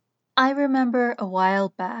I remember a while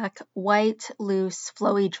back, white, loose,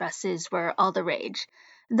 flowy dresses were all the rage.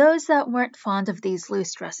 Those that weren't fond of these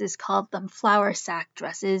loose dresses called them flour sack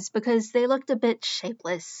dresses because they looked a bit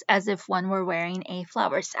shapeless, as if one were wearing a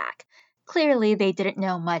flour sack. Clearly, they didn't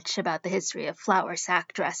know much about the history of flour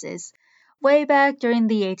sack dresses. Way back during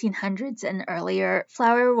the 1800s and earlier,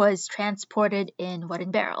 flour was transported in wooden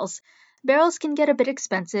barrels. Barrels can get a bit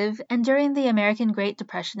expensive, and during the American Great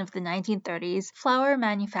Depression of the 1930s, flour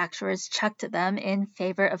manufacturers chucked them in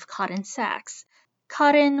favor of cotton sacks.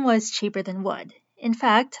 Cotton was cheaper than wood. In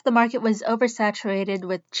fact, the market was oversaturated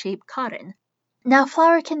with cheap cotton. Now,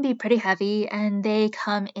 flour can be pretty heavy, and they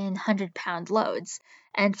come in 100-pound loads.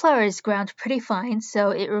 And flour is ground pretty fine, so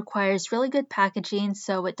it requires really good packaging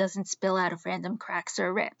so it doesn't spill out of random cracks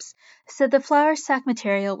or rips. So the flour sack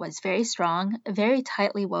material was very strong, very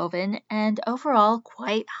tightly woven, and overall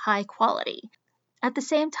quite high quality. At the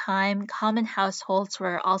same time, common households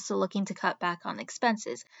were also looking to cut back on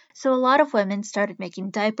expenses, so a lot of women started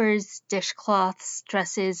making diapers, dishcloths,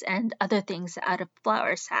 dresses, and other things out of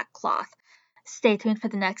flour sack cloth. Stay tuned for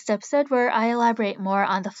the next episode where I elaborate more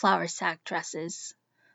on the flour sack dresses.